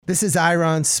This is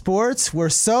Iron Sports. We're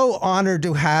so honored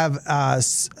to have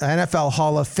NFL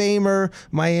Hall of Famer,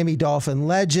 Miami Dolphin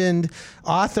legend,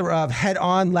 author of Head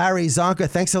On, Larry Csonka.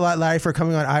 Thanks a lot, Larry, for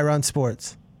coming on Iron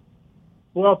Sports.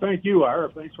 Well, thank you,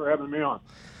 Ira. Thanks for having me on.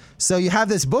 So you have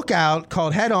this book out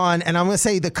called Head On, and I'm going to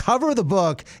say the cover of the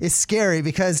book is scary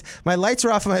because my lights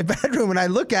are off in my bedroom and I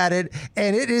look at it,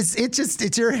 and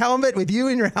it's your helmet with you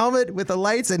in your helmet with the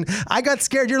lights, and I got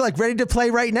scared. You're like ready to play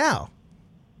right now.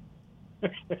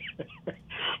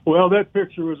 Well, that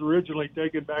picture was originally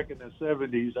taken back in the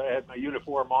 70s. I had my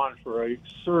uniform on for a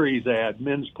Surrey's ad,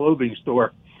 men's clothing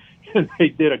store, and they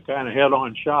did a kind of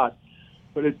head-on shot.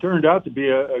 But it turned out to be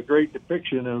a great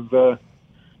depiction of,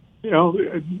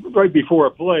 right before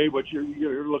a play, but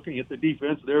you're looking at the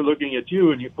defense, they're looking at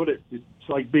you, and it's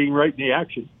like being right in the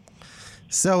action.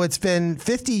 So it's been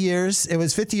 50 years. It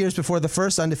was 50 years before the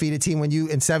first undefeated team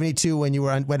in 72 when you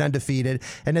went undefeated.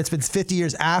 And it's been 50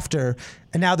 years after.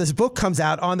 And now this book comes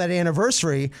out on that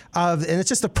anniversary and it's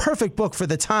just a perfect book for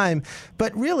the time.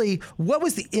 But really, what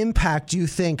was the impact, you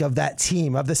think, of that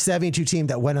team, of the 72 team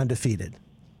that went undefeated?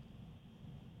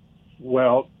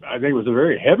 Well, I think it was a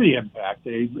very heavy impact.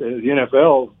 The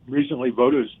NFL recently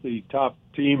voted as the top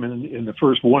team in the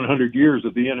first 100 years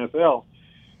of the NFL.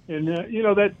 And,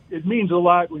 that it means a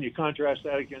lot when you contrast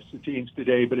that against the teams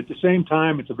today. But at the same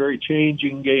time, it's a very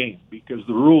changing game because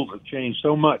the rules have changed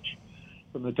so much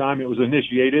from the time it was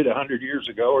initiated 100 years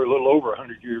ago or a little over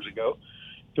 100 years ago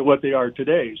to what they are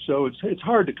today. So it's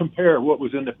hard to compare what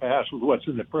was in the past with what's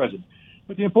in the present.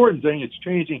 But the important thing, it's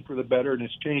changing for the better, and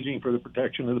it's changing for the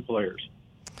protection of the players.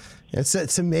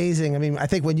 It's amazing. I mean, I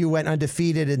think when you went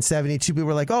undefeated in 72, people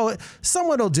were like, oh,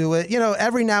 someone will do it.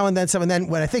 Every now and then someone. Then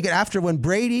when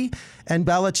Brady and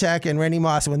Belichick and Randy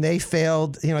Moss, when they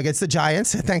failed, against the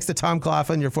Giants, thanks to Tom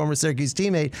Coughlin, your former Syracuse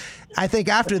teammate, I think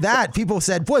after that, people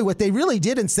said, boy, what they really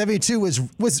did in 72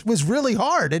 was really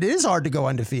hard. It is hard to go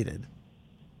undefeated.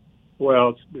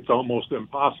 Well, it's almost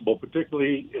impossible.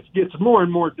 Particularly, it gets more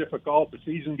and more difficult. The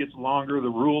season gets longer. The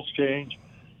rules change.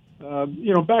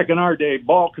 Back in our day,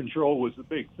 ball control was the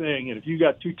big thing, and if you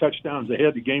got 2 touchdowns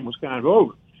ahead, the game was kind of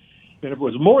over. And if it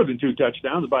was more than 2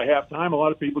 touchdowns by halftime, a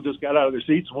lot of people just got out of their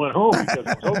seats and went home because it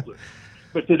was hopeless.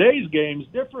 But today's game is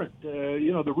different.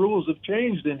 The rules have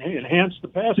changed and enhanced the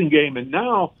passing game, and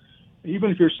now,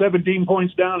 even if you're 17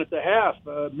 points down at the half,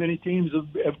 many teams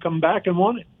have come back and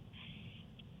won it.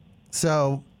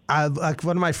 So like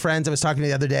one of my friends I was talking to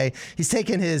the other day, he's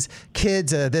taken his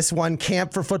kids this one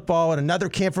camp for football and another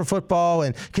camp for football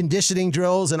and conditioning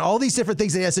drills and all these different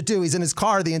things that he has to do. He's in his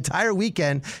car the entire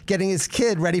weekend getting his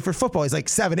kid ready for football. He's like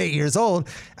 7, 8 years old.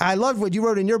 I love what you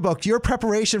wrote in your book. Your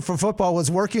preparation for football was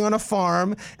working on a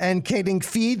farm and getting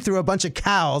feed through a bunch of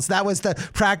cows. That was the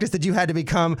practice that you had to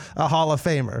become a Hall of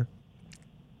Famer.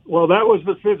 Well, that was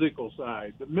the physical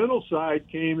side. The mental side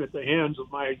came at the hands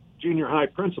of my junior high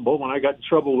principal when I got in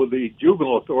trouble with the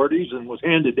juvenile authorities and was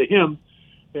handed to him.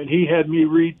 And he had me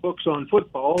read books on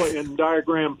football and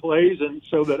diagram plays and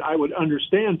so that I would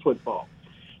understand football.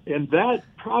 And that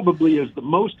probably is the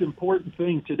most important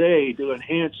thing today to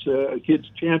enhance a kid's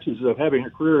chances of having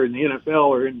a career in the NFL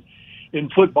or in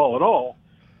football at all,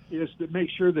 is to make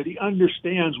sure that he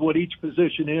understands what each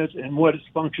position is and what its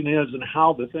function is and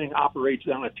how the thing operates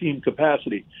on a team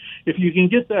capacity. If you can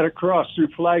get that across through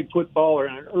flag football or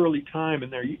in an early time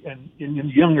in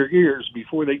younger years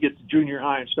before they get to junior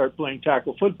high and start playing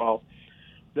tackle football,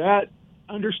 that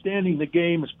understanding the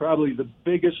game is probably the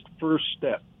biggest first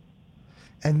step.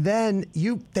 And then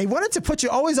they wanted to put you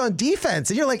always on defense.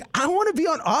 And you're like, I want to be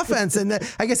on offense. And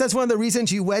I guess that's one of the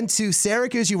reasons you went to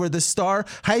Syracuse. You were the star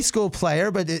high school player,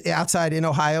 but outside in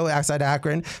Ohio, outside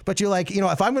Akron. But you're like,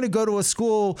 if I'm going to go to a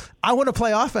school, I want to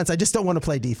play offense. I just don't want to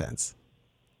play defense.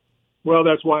 Well,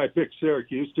 that's why I picked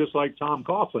Syracuse, just like Tom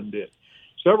Coughlin did.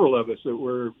 Several of us that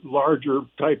were larger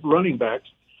type running backs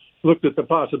looked at the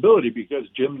possibility because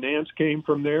Jim Nance came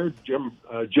from there,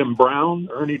 Jim Brown,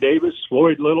 Ernie Davis,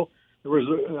 Floyd Little. There was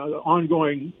an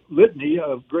ongoing litany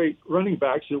of great running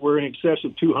backs that were in excess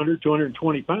of 200,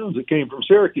 220 pounds that came from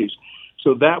Syracuse.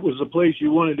 So that was the place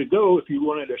you wanted to go if you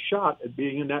wanted a shot at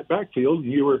being in that backfield,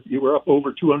 and you were up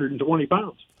over 220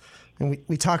 pounds. And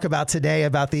we talk about today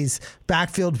about these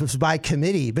backfields by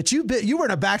committee, but you were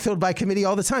in a backfield by committee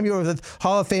all the time. You were with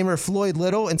Hall of Famer Floyd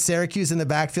Little and Syracuse in the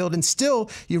backfield, and still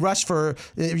you rushed for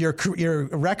your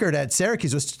record at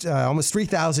Syracuse was almost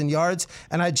 3,000 yards.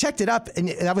 And I checked it up, and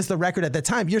that was the record at the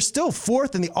time. You're still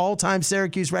 4th in the all-time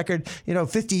Syracuse record,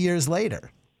 50 years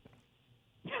later.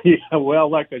 Yeah, well,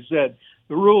 like I said,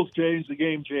 the rules change, the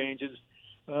game changes.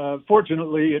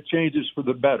 Fortunately, it changes for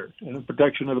the better in the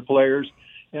protection of the players.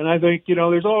 And I think,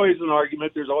 there's always an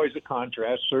argument. There's always a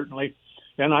contrast, certainly.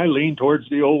 And I lean towards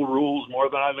the old rules more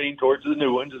than I lean towards the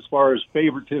new ones as far as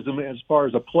favoritism, as far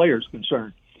as a player's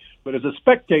concerned. But as a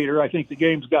spectator, I think the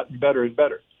game's gotten better and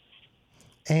better.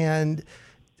 And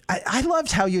I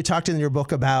loved how you talked in your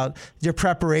book about your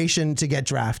preparation to get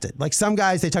drafted. Like some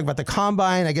guys, they talk about the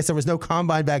combine. I guess there was no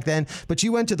combine back then, but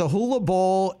you went to the Hula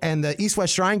Bowl and the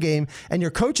East-West Shrine game, and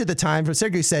your coach at the time from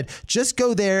Syracuse said, just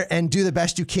go there and do the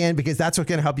best you can because that's what's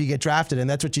going to help you get drafted. And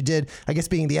that's what you did, I guess,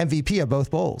 being the MVP of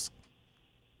both bowls.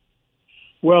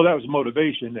 Well, that was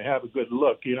motivation to have a good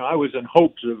look. I was in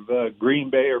hopes of Green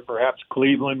Bay or perhaps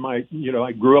Cleveland.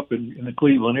 I grew up in the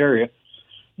Cleveland area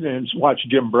and watched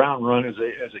Jim Brown run as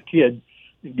a kid,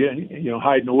 again,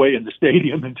 hiding away in the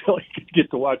stadium until he could get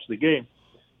to watch the game.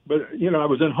 But I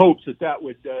was in hopes that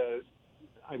would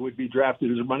I would be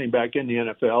drafted as a running back in the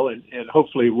NFL, and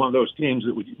hopefully one of those teams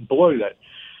that would employ that.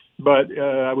 But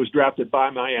I was drafted by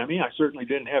Miami. I certainly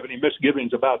didn't have any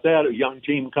misgivings about that, a young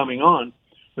team coming on.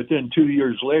 But then 2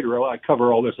 years later, I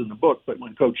cover all this in the book, but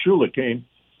when Coach Shula came,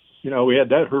 we had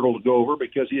that hurdle to go over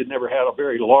because he had never had a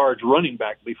very large running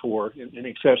back before, in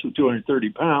excess of 230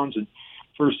 pounds. And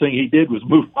first thing he did was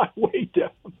move my weight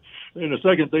down. And the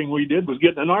second thing we did was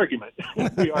get in an argument.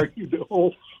 We argued the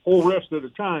whole rest of the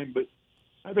time. But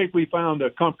I think we found a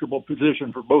comfortable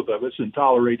position for both of us and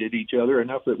tolerated each other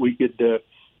enough that we could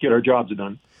get our jobs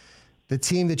done. The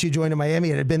team that you joined in Miami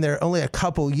and had been there only a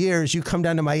couple years, you come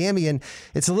down to Miami and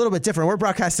it's a little bit different. We're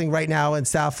broadcasting right now in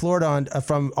South Florida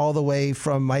from all the way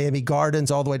from Miami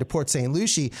Gardens all the way to Port St.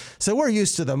 Lucie. So we're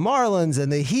used to the Marlins and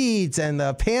the Heat and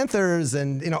the Panthers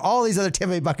and all these other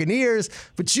Tampa Bay Buccaneers.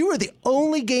 But you were the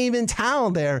only game in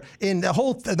town there in the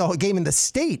whole game in the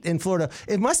state in Florida.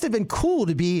 It must have been cool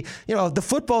to be the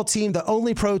football team, the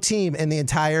only pro team in the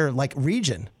entire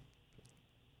region.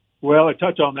 Well, I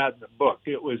touch on that in the book.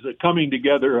 It was a coming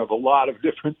together of a lot of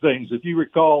different things. If you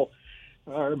recall,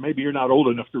 or maybe you're not old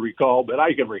enough to recall, but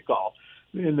I can recall,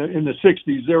 in the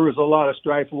 60s, there was a lot of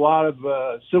strife, a lot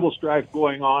of civil strife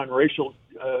going on, racial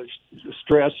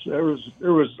stress. There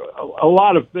was a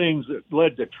lot of things that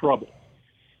led to trouble.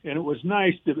 And it was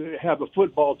nice to have a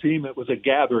football team that was a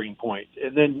gathering point.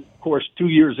 And then, of course, 2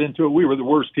 years into it, we were the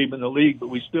worst team in the league, but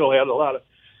we still had a lot of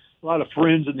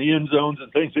friends in the end zones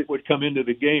and things that would come into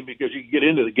the game because you could get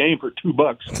into the game for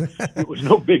 $2. It was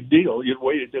no big deal. You'd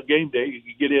wait until game day. You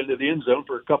could get into the end zone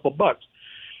for a couple bucks.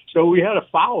 So we had a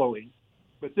following.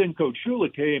 But then Coach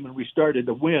Shula came and we started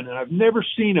to win. And I've never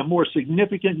seen a more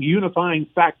significant unifying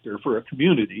factor for a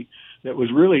community that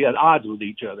was really at odds with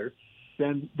each other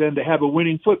than to have a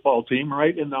winning football team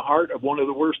right in the heart of one of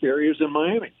the worst areas in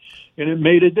Miami. And it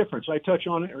made a difference. I touch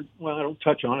on it. I don't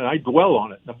touch on it. I dwell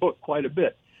on it in the book quite a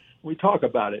bit. We talk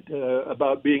about it,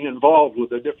 about being involved with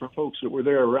the different folks that were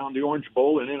there around the Orange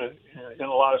Bowl and in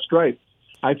a lot of strife.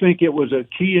 I think it was a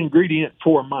key ingredient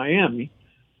for Miami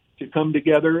to come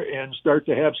together and start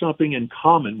to have something in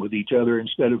common with each other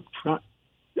instead of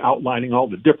outlining all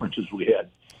the differences we had.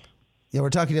 Yeah, we're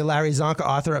talking to Larry Csonka,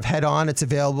 author of Head On. It's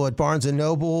available at Barnes &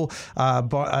 Noble,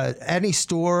 any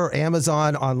store,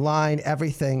 Amazon, online,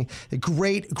 everything. A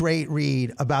great, great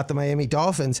read about the Miami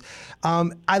Dolphins.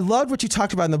 I loved what you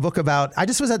talked about in the book about, I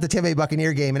just was at the Tampa Bay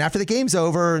Buccaneer game, and after the game's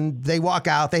over and they walk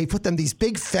out, they put them these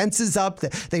big fences up.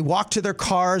 They walk to their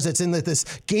cars. It's in this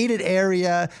gated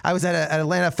area. I was at an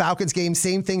Atlanta Falcons game,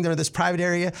 same thing. They're in this private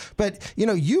area. But,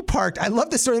 you parked. I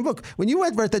love this story in the book. When you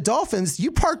went at the Dolphins, you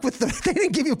parked with they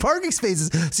didn't give you parking spaces.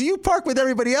 So you park with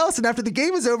everybody else, and after the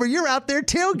game is over, you're out there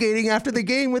tailgating after the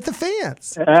game with the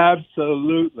fans.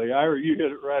 Absolutely. Ira, you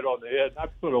hit it right on the head. I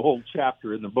put a whole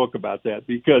chapter in the book about that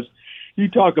because you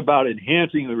talk about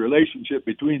enhancing the relationship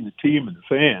between the team and the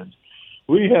fans.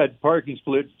 We had parking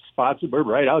spots that were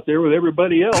right out there with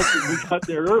everybody else, and we got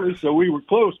there early, so we were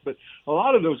close. But a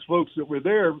lot of those folks that were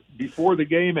there before the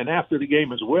game and after the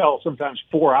game as well, sometimes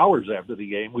 4 hours after the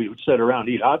game, we would sit around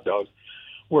and eat hot dogs,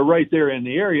 were right there in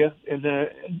the area and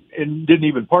didn't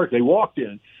even park. They walked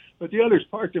in. But the others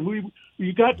parked, and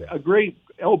we got a great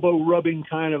elbow-rubbing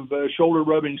kind of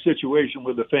shoulder-rubbing situation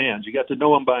with the fans. You got to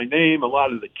know them by name. A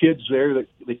lot of the kids there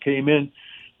that came in,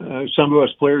 some of us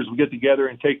players would get together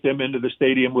and take them into the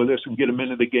stadium with us and get them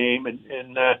into the game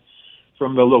and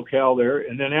from the locale there.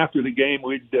 And then after the game,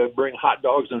 we'd bring hot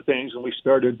dogs and things, and we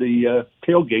started the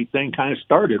tailgate thing kind of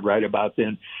started right about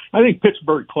then. I think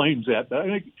Pittsburgh claims that, but I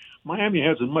think Miami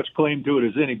has as much claim to it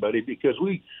as anybody because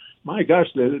my gosh,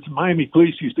 the Miami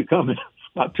police used to come in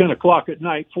about 10 o'clock at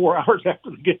night, 4 hours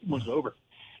after the game was over,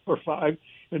 or 5,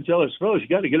 and tell us, fellas, you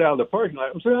got to get out of the parking lot.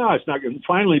 I said, it's not good. And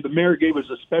finally, the mayor gave us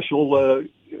a special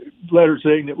letter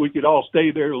saying that we could all stay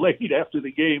there late after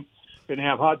the game and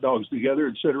have hot dogs together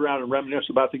and sit around and reminisce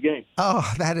about the game.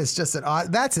 Oh, that is just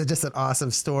just an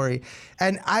awesome story.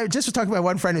 And I just was talking to my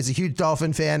one friend who's a huge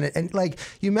Dolphin fan, and like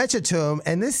you mentioned to him,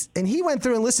 and he went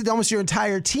through and listed almost your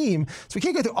entire team. So we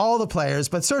can't go through all the players,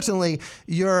 but certainly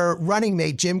your running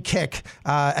mate Jim Kick,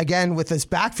 again with this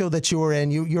backfield that you were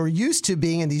in, you're used to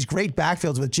being in these great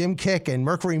backfields with Jim Kick and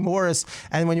Mercury Morris,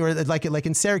 and when you were like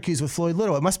in Syracuse with Floyd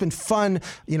Little, it must have been fun,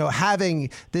 having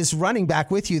this running back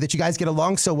with you that you guys get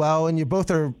along so well, and you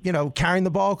both are, carrying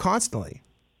the ball constantly.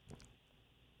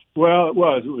 Well, it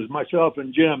was myself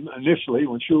and Jim initially.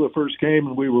 When Shula first came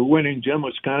and we were winning, Jim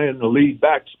was kind of in the lead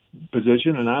back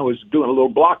position, and I was doing a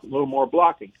little more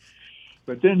blocking.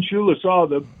 But then Shula saw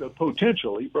the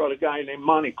potential. He brought a guy named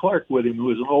Monty Clark with him, who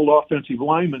was an old offensive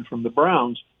lineman from the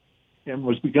Browns, and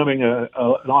was becoming an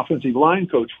offensive line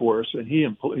coach for us. And he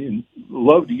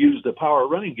loved to use the power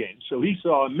running game. So he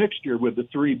saw a mixture with the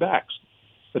three backs.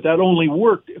 But that only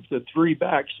worked if the three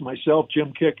backs, myself,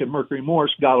 Jim Kick, and Mercury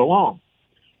Morris, got along.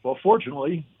 Well,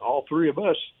 fortunately, all three of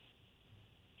us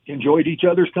enjoyed each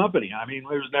other's company. I mean,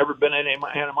 there's never been any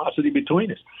animosity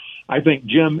between us. I think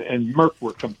Jim and Merc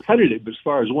were competitive as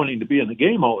far as wanting to be in the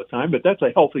game all the time, but that's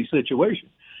a healthy situation.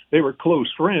 They were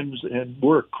close friends and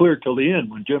were clear till the end.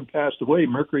 When Jim passed away,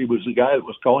 Mercury was the guy that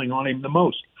was calling on him the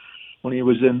most when he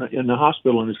was in the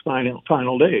hospital in his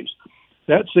final days.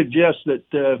 That suggests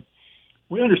that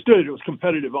we understood it was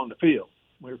competitive on the field.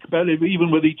 We were competitive even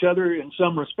with each other in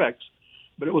some respects,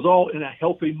 but it was all in a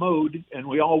healthy mode, and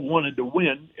we all wanted to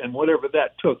win, and whatever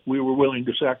that took, we were willing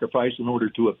to sacrifice in order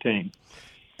to obtain.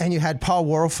 And you had Paul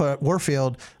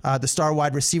Warfield, the star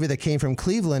wide receiver that came from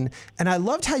Cleveland. And I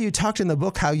loved how you talked in the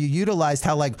book how you utilized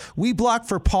how, like, we blocked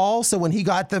for Paul. So when he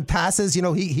got the passes,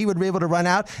 he would be able to run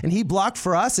out, and he blocked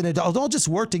for us. And it all just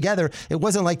worked together. It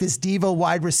wasn't like this diva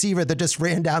wide receiver that just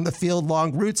ran down the field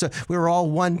long routes. We were all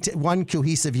one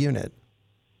cohesive unit.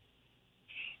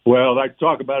 Well, I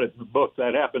talk about it in the book.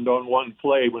 That happened on one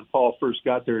play when Paul first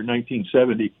got there in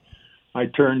 1970. I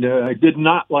did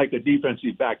not like a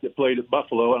defensive back that played at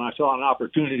Buffalo, and I saw an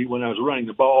opportunity when I was running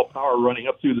the ball, power running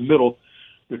up through the middle,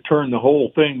 to turn the whole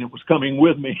thing that was coming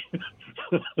with me,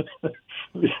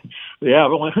 the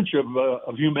avalanche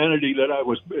of humanity that I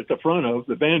was at the front of,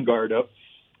 the vanguard of.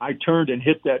 I turned and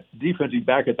hit that defensive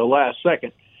back at the last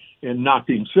second and knocked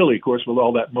him silly, of course, with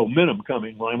all that momentum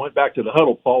coming. When I went back to the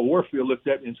huddle, Paul Warfield looked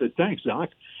at me and said, "Thanks, Doc."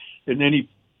 And then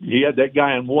he had that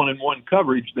guy in one-on-one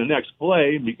coverage the next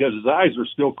play, and because his eyes were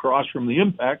still crossed from the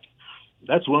impact,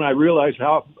 that's when I realized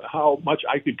how much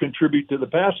I could contribute to the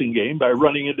passing game by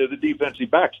running into the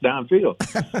defensive backs downfield.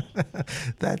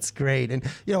 That's great. And,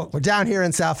 we're down here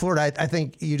in South Florida. I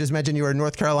think you just mentioned you were in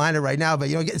North Carolina right now, but,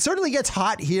 it certainly gets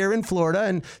hot here in Florida,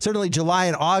 and certainly July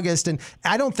and August. And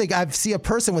I don't think I see a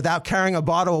person without carrying a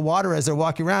bottle of water as they're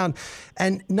walking around.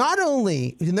 And not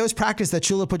only in those practices that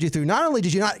Shula put you through, not only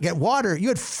did you not get water, you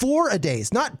had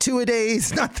 4-a-days, not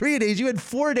 2-a-days, not 3-a-days. You had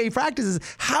 4-a-day practices.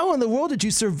 How in the world did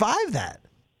you survive that?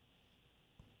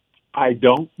 I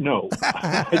don't know.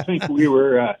 I think we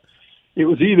were, it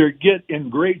was either get in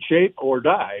great shape or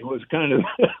die. It was kind of,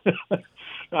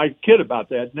 I kid about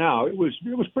that now. It was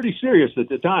pretty serious at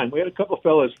the time. We had a couple of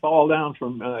fellas fall down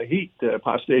from heat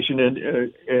pump station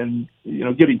and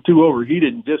getting too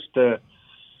overheated and just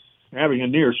having a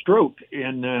near stroke.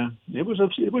 And it was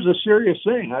a serious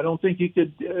thing. I don't think you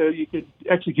could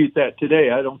execute that today.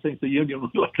 I don't think the union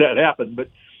would let that happen. But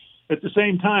at the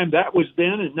same time, that was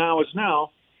then and now is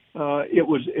now. It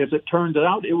was, as it turned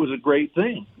out, it was a great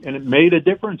thing, and it made a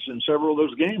difference in several of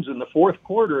those games. In the fourth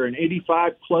quarter, in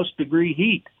 85-plus degree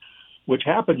heat, which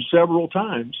happened several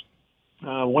times.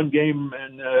 One game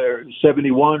in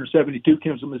 71 or 72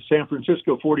 came from the San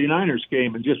Francisco 49ers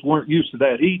game and just weren't used to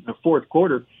that heat in the fourth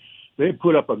quarter. They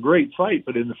put up a great fight,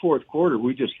 but in the fourth quarter,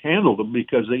 we just handled them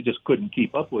because they just couldn't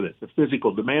keep up with it. The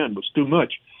physical demand was too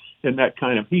much in that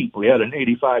kind of heat. We had an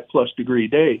 85-plus degree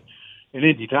day. And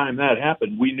any time that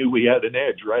happened, we knew we had an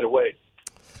edge right away.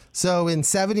 So in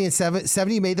 70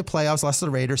 you made the playoffs, lost to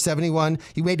the Raiders. 71,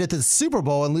 you made it to the Super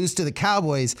Bowl and lose to the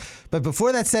Cowboys. But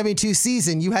before that 72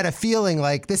 season, you had a feeling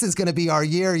like this is going to be our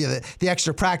year. The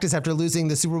extra practice after losing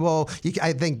the Super Bowl.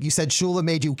 I think you said Shula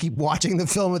made you keep watching the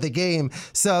film of the game.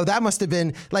 So that must have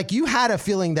been like you had a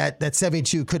feeling that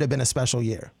 72 could have been a special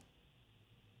year.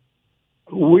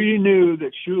 We knew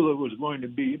that Shula was going to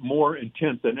be more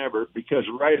intent than ever because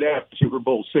right after Super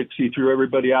Bowl VI, he threw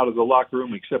everybody out of the locker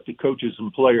room except the coaches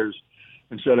and players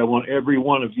and said, "I want every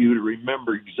one of you to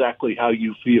remember exactly how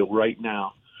you feel right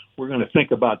now. We're going to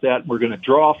think about that, and we're going to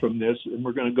draw from this, and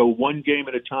we're going to go one game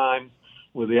at a time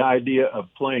with the idea of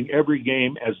playing every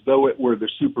game as though it were the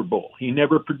Super Bowl." He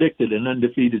never predicted an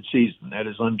undefeated season. That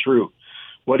is untrue.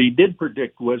 What he did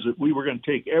predict was that we were going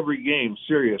to take every game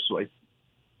seriously.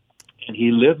 And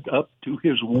he lived up to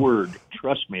his word.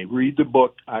 Trust me, read the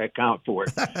book. I account for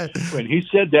it. When he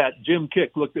said that, Jim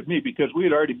Kick looked at me because we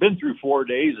had already been through 4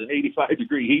 days in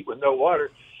 85-degree heat with no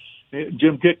water.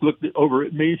 Jim Kick looked over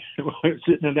at me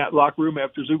sitting in that locker room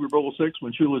after Super Bowl VI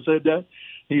when Shula said that.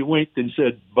 He winked and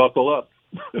said, "Buckle up."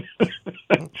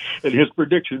 And his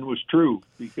prediction was true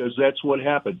because that's what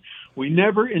happened. We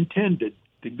never intended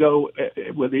to go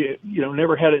with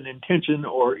never had an intention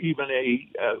or even a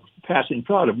passing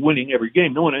thought of winning every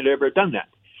game. No one had ever done that.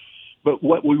 But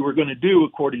what we were going to do,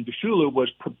 according to Shula, was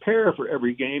prepare for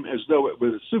every game as though it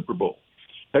was a Super Bowl.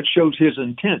 That shows his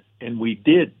intent, and we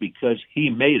did because he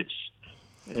made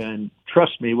us. And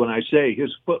trust me when I say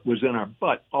his foot was in our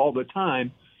butt all the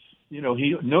time.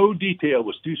 No detail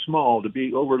was too small to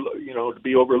be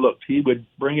overlooked. He would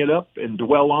bring it up and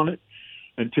dwell on it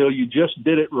until you just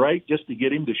did it right, just to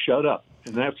get him to shut up.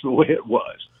 And that's the way it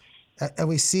was. And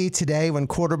we see today when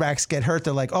quarterbacks get hurt,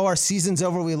 they're like, "Oh, our season's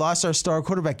over. We lost our star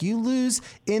quarterback." You lose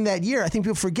in that year. I think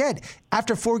people forget.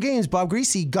 After 4 games, Bob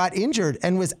Griese got injured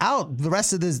and was out the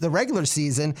rest of the regular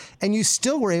season, and you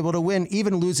still were able to win,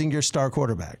 even losing your star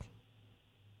quarterback.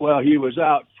 Well, he was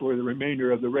out for the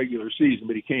remainder of the regular season,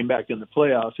 but he came back in the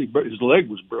playoffs. His leg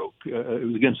was broke. It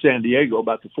was against San Diego,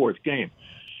 about the 4th game.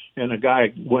 And a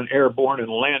guy went airborne and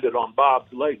landed on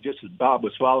Bob's leg just as Bob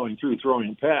was following through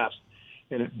throwing a pass.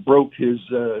 And it broke his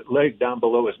leg down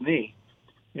below his knee.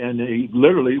 And he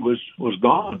literally was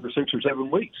gone for 6 or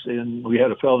 7 weeks. And we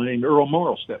had a fellow named Earl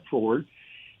Morrill step forward.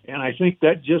 And I think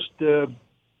that just,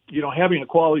 having a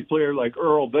quality player like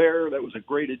Earl there, that was a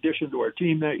great addition to our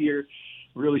team that year.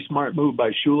 Really smart move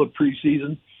by Shula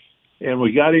preseason. And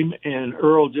we got him, and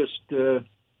Earl just,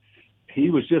 he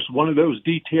was just one of those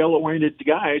detail-oriented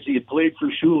guys. He had played for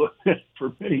Shula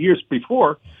for many years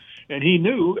before. And he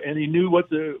knew what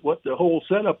the whole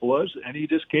setup was, and he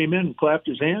just came in and clapped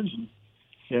his hands,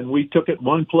 and we took it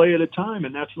one play at a time,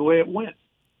 and that's the way it went.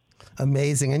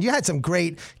 Amazing. And you had some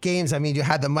great games. I mean, you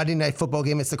had the Monday Night Football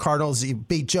game against the Cardinals. You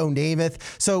beat Joe Namath.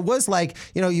 So it was like,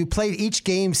 you played, each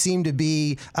game seemed to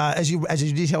be, as you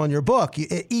detail in your book,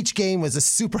 each game was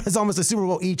almost a Super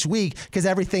Bowl each week because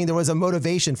there was a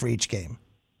motivation for each game.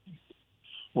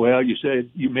 Well,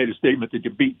 you made a statement that you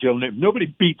beat Joe Namath. Nobody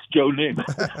beats Joe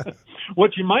Namath.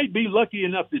 What you might be lucky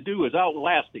enough to do is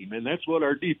outlast him, and that's what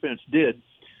our defense did.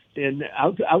 And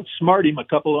outsmart him a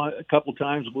couple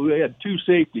times. We had 2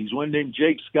 safeties, one named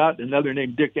Jake Scott and another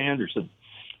named Dick Anderson,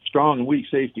 strong and weak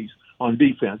safeties on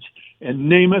defense.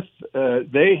 And Namath,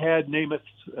 they had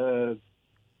Namath's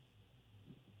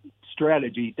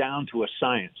strategy down to a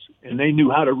science, and they knew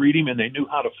how to read him and they knew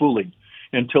how to fool him.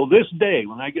 Until this day,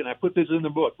 when I put this in the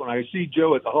book, when I see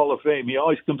Joe at the Hall of Fame, he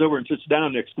always comes over and sits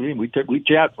down next to me. We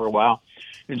chat for a while.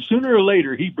 And sooner or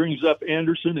later, he brings up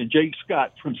Anderson and Jake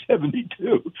Scott from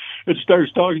 72 and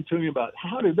starts talking to me about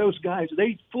how did those guys,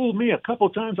 they fooled me a couple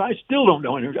of times. I still don't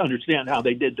understand how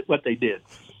they did what they did.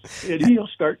 And he'll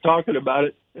start talking about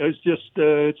it. It's just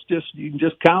you can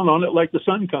just count on it like the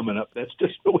sun coming up. That's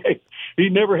just the way. He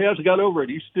never has got over it.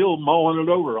 He's still mulling it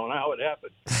over on how it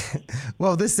happened.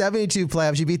 Well, this 72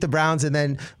 playoffs, you beat the Browns, and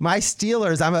then my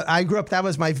Steelers. I grew up. That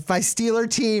was my Steeler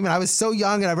team, and I was so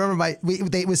young. And I remember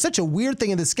it was such a weird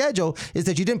thing in the schedule is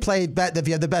that you didn't play. If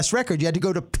you had the best record, you had to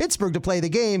go to Pittsburgh to play the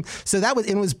game. So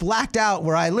it was blacked out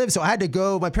where I lived. So I had to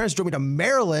go. My parents drove me to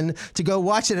Maryland to go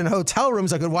watch it in a hotel room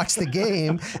so I could watch the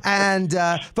game. And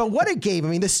but what a game! I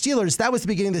mean, the Steelers. That was the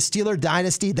beginning of the Steeler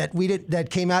dynasty that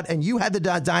came out, and you had the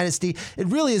dynasty. It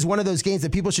really is one of those games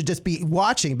that people should just be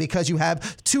watching because you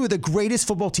have 2 of the greatest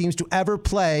football teams to ever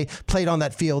played on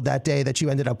that field that day that you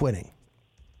ended up winning.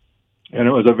 And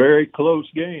it was a very close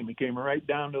game. It came right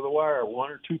down to the wire.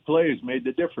 1 or 2 plays made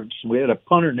the difference. We had a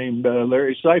punter named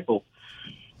Larry Seipel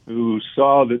who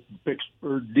saw that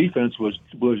Pittsburgh defense was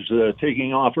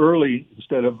taking off early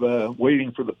instead of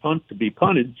waiting for the punt to be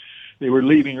punted. They were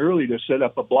leaving early to set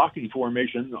up a blocking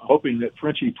formation, hoping that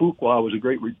Frenchie Fuqua was a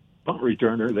great punt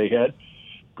returner they had,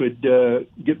 could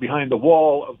get behind the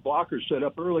wall of blockers set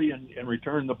up early and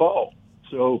return the ball.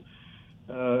 So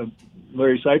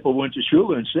Larry Seipel went to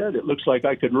Shula and said, "It looks like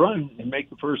I could run and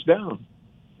make the first down."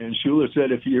 And Shula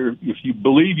said, "If you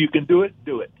believe you can do it,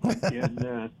 do it."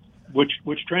 And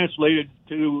which translated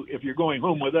to, "If you're going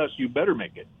home with us, you better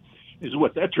make it," is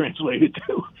what that translated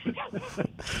to.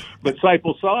 But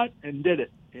Seipel saw it and did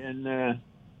it. And,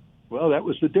 that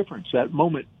was the difference. That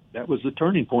moment, that was the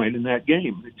turning point in that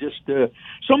game. It just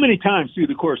so many times through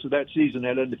the course of that season,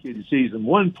 that undefeated season,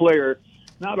 one player,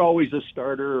 not always a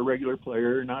starter or regular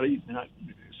player, not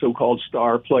so-called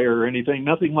star player or anything,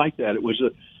 nothing like that. It was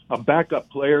a backup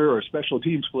player or a special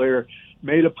teams player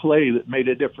made a play that made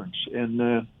a difference.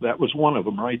 And that was one of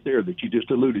them right there that you just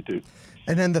alluded to.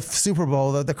 And then the Super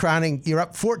Bowl, the crowning, you're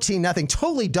up 14-0,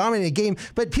 totally dominated game.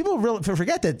 But people really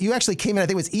forget that you actually came in, I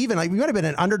think it was even. Like, you might have been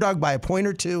an underdog by a point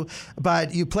or two,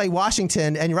 but you play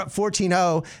Washington and you're up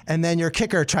 14-0, and then your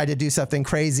kicker tried to do something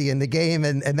crazy in the game,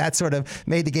 and that sort of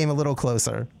made the game a little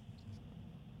closer.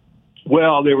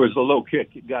 Well, there was a low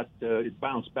kick. It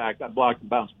bounced back, got blocked and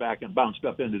bounced back and bounced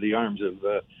up into the arms of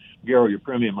Garo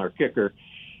Yepremian, our kicker.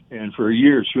 And for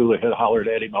years, Shula had hollered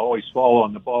at him, always fall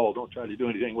on the ball. Don't try to do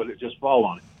anything with it. Just fall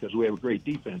on it, because we have a great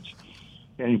defense.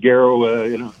 And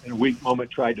Garo, in a weak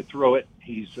moment, tried to throw it.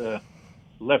 He's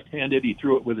left-handed. He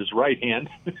threw it with his right hand.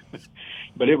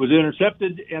 But it was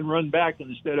intercepted and run back. And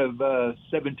instead of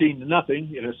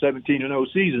 17-0 in a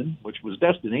 17-0 season, which was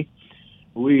destiny,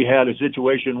 we had a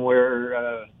situation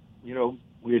where,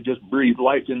 we had just breathed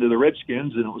life into the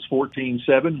Redskins, and it was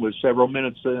 14-7 with several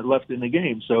minutes left in the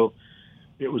game. So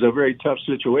it was a very tough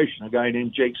situation. A guy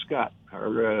named Jake Scott,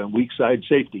 our weak side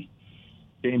safety,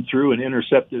 came through and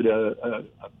intercepted a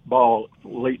ball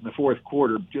late in the fourth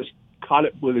quarter, just caught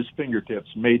it with his fingertips,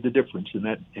 made the difference in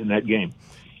that game.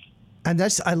 And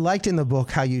I liked in the book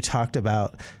how you talked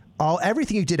about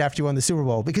everything you did after you won the Super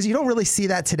Bowl, because you don't really see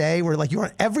that today, where like you're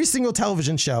on every single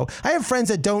television show. I have friends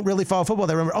that don't really follow football.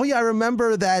 They remember, oh yeah, I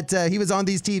remember that he was on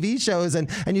these TV shows, and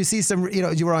you see some,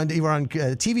 you were on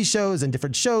TV shows and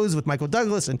different shows with Michael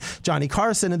Douglas and Johnny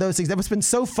Carson and those things. That must have been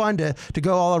so fun to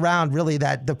go all around, really,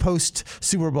 the post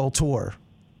Super Bowl tour.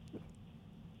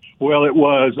 Well, it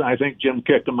was. I think Jim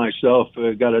Kick and myself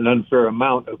got an unfair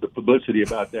amount of the publicity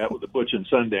about that with the Butch and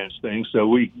Sundance thing. So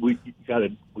we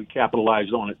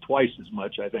capitalized on it twice as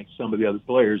much. I think some of the other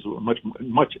players were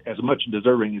much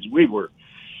deserving as we were.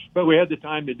 But we had the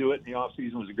time to do it, and the off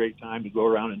season was a great time to go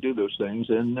around and do those things,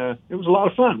 and it was a lot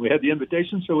of fun. We had the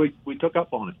invitation, so we took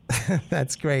up on it.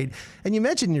 That's great. And you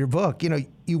mentioned in your book,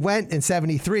 you went in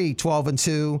 '73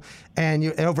 12-2,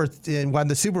 and won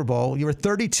the Super Bowl. You were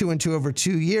 32-2 over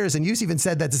 2 years, and you even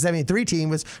said that the '73 team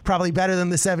was probably better than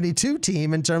the '72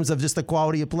 team in terms of just the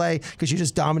quality of play, because you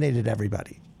just dominated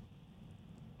everybody.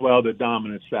 Well, the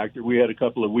dominance factor. We had a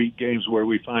couple of weak games where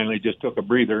we finally just took a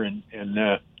breather, and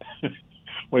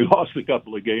we lost a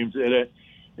couple of games.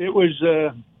 It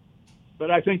was, but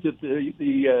I think that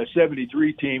the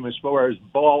 '73 team, as far as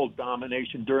ball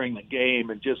domination during the game,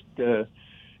 and just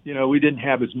we didn't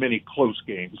have as many close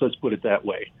games. Let's put it that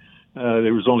way.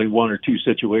 There was only one or two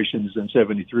situations in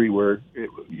 '73 where it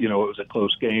was a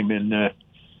close game, and the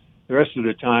rest of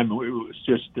the time it was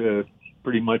just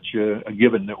pretty much a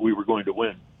given that we were going to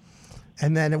win.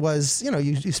 And then it was,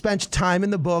 you spent time in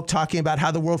the book talking about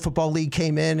how the World Football League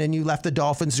came in, and you left the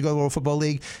Dolphins to go to the World Football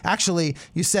League. Actually,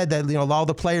 you said that, all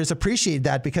the players appreciated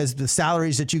that, because the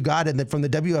salaries that you got from the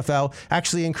WFL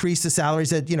actually increased the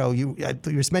salaries that, you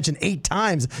mentioned 8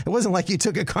 times. It wasn't like you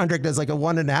took a contract as like a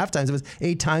 1.5 times. It was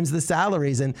 8 times the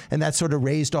salaries, and that sort of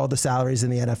raised all the salaries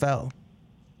in the NFL.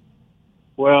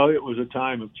 Well, it was a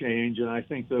time of change, and I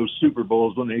think those Super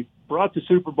Bowls, when they brought the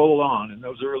Super Bowl on in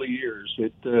those early years,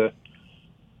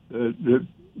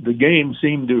 the game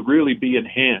seemed to really be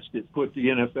enhanced. It put the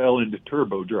NFL into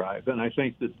turbo drive, and I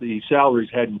think that the salaries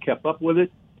hadn't kept up with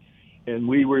it. And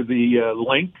we were the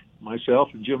link, myself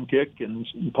and Jim Kick and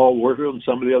Paul Warfield and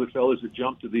some of the other fellas that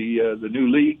jumped to the new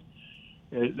league.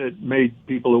 That made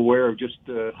people aware of just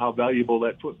how valuable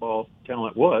that football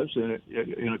talent was. And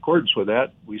in accordance with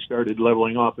that, we started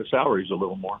leveling off the salaries a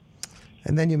little more.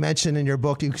 And then you mentioned in your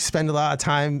book, you spend a lot of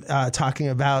time talking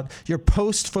about your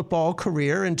post-football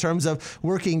career in terms of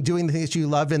doing the things you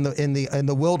loved in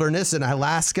the wilderness in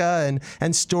Alaska,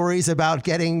 and stories about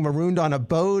getting marooned on a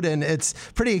boat. And it's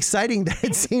pretty exciting that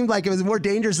it seemed like it was more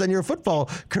dangerous than your football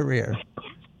career.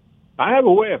 I have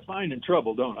a way of finding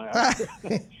trouble, don't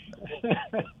I?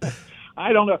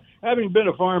 I don't know. Having been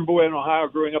a farm boy in Ohio,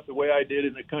 growing up the way I did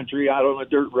in the country, out on a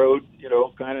dirt road,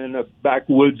 kind of in the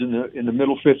backwoods in the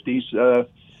middle 50s, it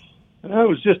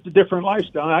was just a different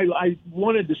lifestyle. I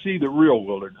wanted to see the real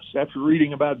wilderness. After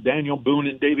reading about Daniel Boone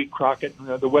and Davy Crockett and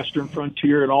the Western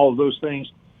frontier and all of those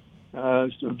things,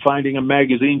 finding a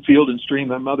magazine, Field and Stream,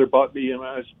 my mother bought me when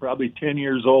I was probably 10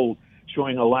 years old,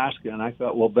 showing Alaska, and I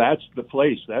thought, well, that's the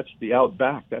place. That's the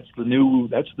outback. That's the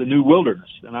new wilderness,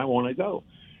 and I want to go.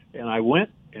 And I went,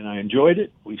 and I enjoyed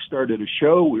it. We started a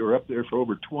show. We were up there for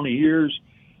over 20 years,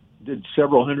 did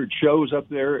several hundred shows up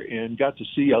there, and got to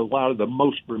see a lot of the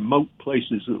most remote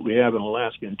places that we have in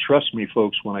Alaska. And trust me,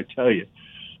 folks, when I tell you,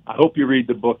 I hope you read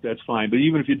the book, that's fine. But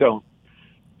even if you don't,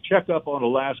 check up on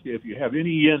Alaska if you have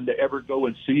any yen to ever go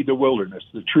and see the wilderness,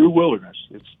 the true wilderness.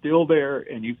 It's still there,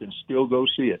 and you can still go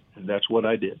see it. And that's what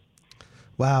I did.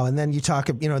 Wow. And then you talk,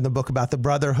 in the book about the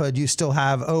brotherhood you still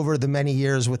have over the many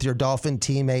years with your Dolphin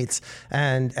teammates,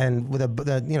 and with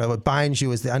what binds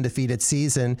you is the undefeated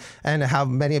season, and how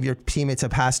many of your teammates have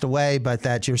passed away, but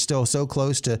that you're still so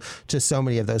close to so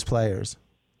many of those players.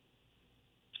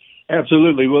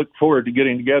 Absolutely. We look forward to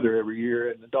getting together every year,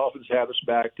 and the Dolphins have us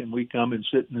back, and we come and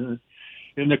sit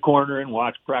in the corner and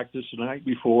watch practice the night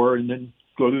before and then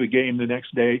go to the game the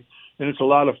next day. And it's a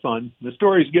lot of fun. The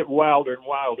stories get wilder and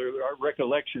wilder. Our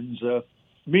recollections,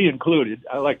 me included,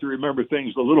 I like to remember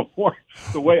things a little more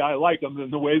the way I like them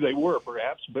than the way they were,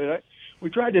 perhaps. But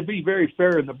we tried to be very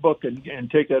fair in the book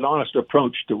and take an honest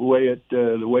approach to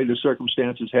the way the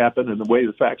circumstances happened and the way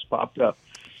the facts popped up.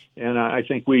 And I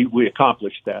think we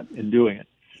accomplished that in doing it.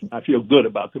 I feel good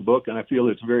about the book, and I feel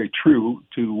it's very true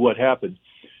to what happened.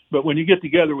 But when you get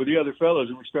together with the other fellows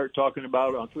and we start talking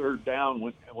about on third down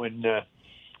when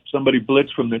somebody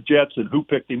blitzed from the Jets and who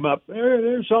picked him up,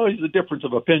 there's always a difference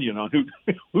of opinion on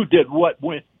who did what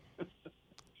when.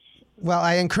 Well,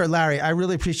 Larry, I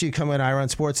really appreciate you coming on Ira on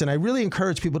Sports, and I really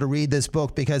encourage people to read this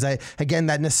book because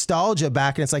that nostalgia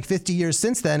back, and it's like 50 years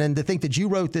since then, and to think that you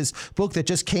wrote this book that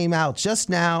just came out just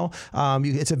now,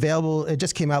 it's available, it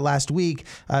just came out last week,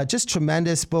 just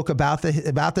tremendous book about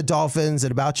the Dolphins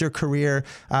and about your career.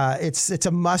 It's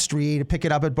a must read. Pick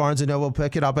it up at Barnes & Noble,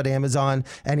 pick it up at Amazon,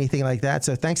 anything like that.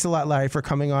 So thanks a lot, Larry, for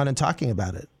coming on and talking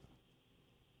about it.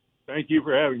 Thank you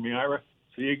for having me, Ira.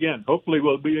 See you again. Hopefully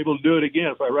we'll be able to do it again.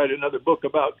 If I write another book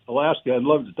about Alaska, I'd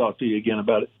love to talk to you again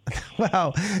about it.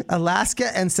 Well,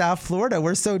 Alaska and South Florida,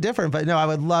 we're so different. But no, I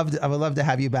would love to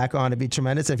have you back on. It'd be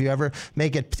tremendous. If you ever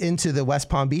make it into the West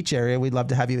Palm Beach area, we'd love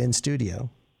to have you in studio.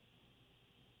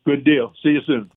 Good deal. See you soon.